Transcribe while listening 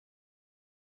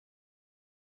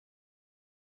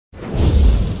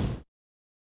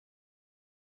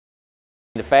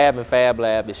The Fab and Fab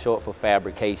Lab is short for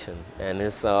Fabrication, and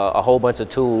it's a whole bunch of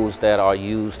tools that are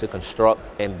used to construct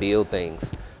and build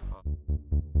things.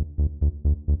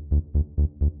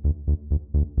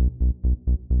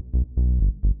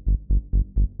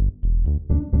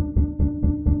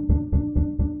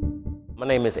 My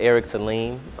name is Eric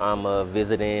Salim. I'm a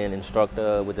visiting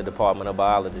instructor with the Department of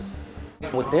Biology.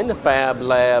 Within the Fab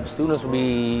Lab, students will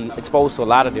be exposed to a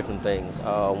lot of different things.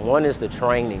 One is the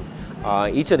training.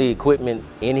 Each of the equipment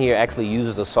in here actually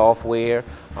uses a software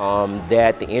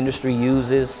that the industry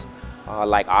uses,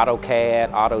 like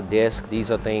AutoCAD, Autodesk. These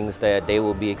are things that they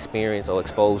will be experienced or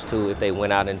exposed to if they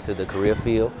went out into the career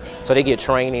field. So they get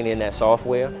training in that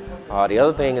software. The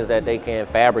other thing is that they can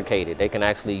fabricate it. They can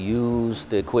actually use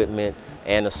the equipment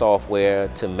and the software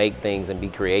to make things and be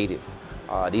creative.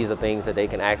 These are things that they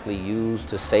can actually use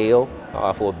to sell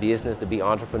for a business, to be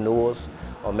entrepreneurs,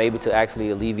 or maybe to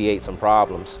actually alleviate some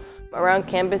problems. Around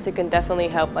campus, it can definitely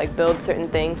help build certain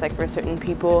things, for certain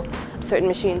people. Certain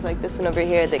machines like this one over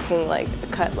here that can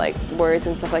cut words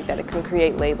and stuff like that. It can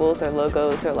create labels or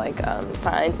logos or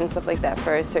signs and stuff like that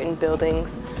for certain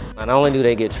buildings. Not only do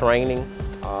they get training,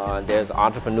 there's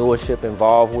entrepreneurship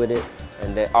involved with it,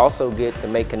 and they also get to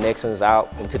make connections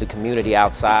out into the community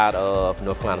outside of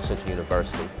North Carolina Central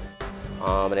University.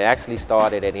 And it actually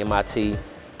started at MIT.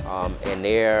 And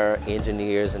their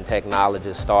engineers and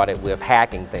technologists started with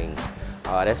hacking things.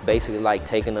 That's basically like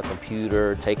taking a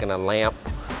computer, taking a lamp,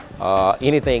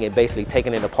 anything, and basically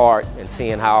taking it apart and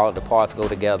seeing how the parts go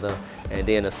together, and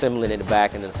then assembling it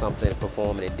back into something and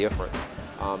performing it different.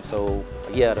 So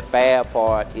yeah, the fab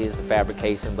part is the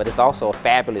fabrication, but it's also a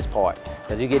fabulous part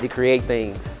because you get to create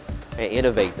things and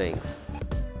innovate things.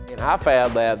 In our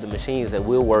Fab Lab, the machines that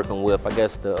we're working with, I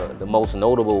guess the most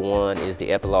notable one is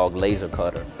the Epilogue laser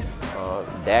cutter.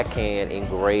 That can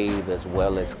engrave as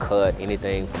well as cut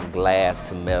anything from glass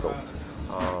to metal.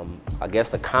 I guess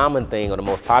the common thing or the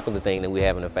most popular thing that we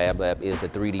have in the Fab Lab is the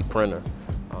 3D printer.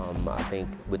 I think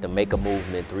with the maker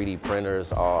movement, 3D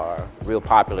printers are real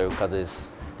popular because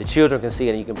the children can see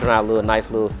it and you can print out nice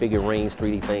little figurines,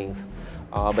 3D things.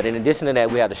 But in addition to that,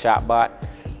 we have the ShopBot.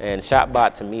 And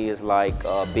ShopBot to me is like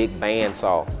a big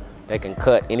bandsaw that can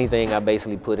cut anything I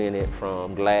basically put in it,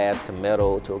 from glass to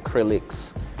metal to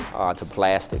acrylics to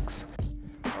plastics.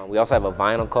 We also have a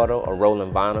vinyl cutter, a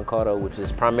rolling vinyl cutter, which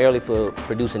is primarily for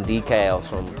producing decals,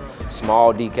 from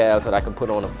small decals that I can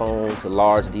put on a phone to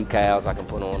large decals I can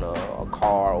put on a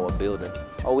car or a building.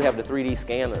 Oh, we have the 3D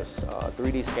scanners.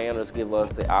 3D scanners give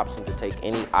us the option to take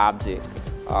any object,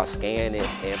 scan it,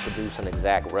 and produce an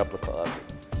exact replica of it.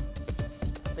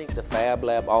 I think the Fab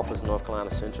Lab offers North Carolina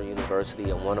Central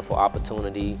University a wonderful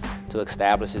opportunity to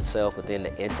establish itself within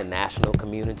the international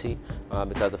community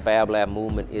because the Fab Lab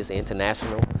movement is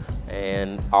international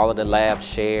and all of the labs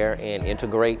share and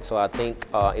integrate. So I think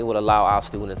it would allow our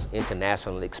students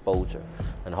international exposure,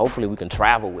 and hopefully we can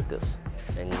travel with this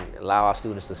and allow our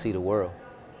students to see the world.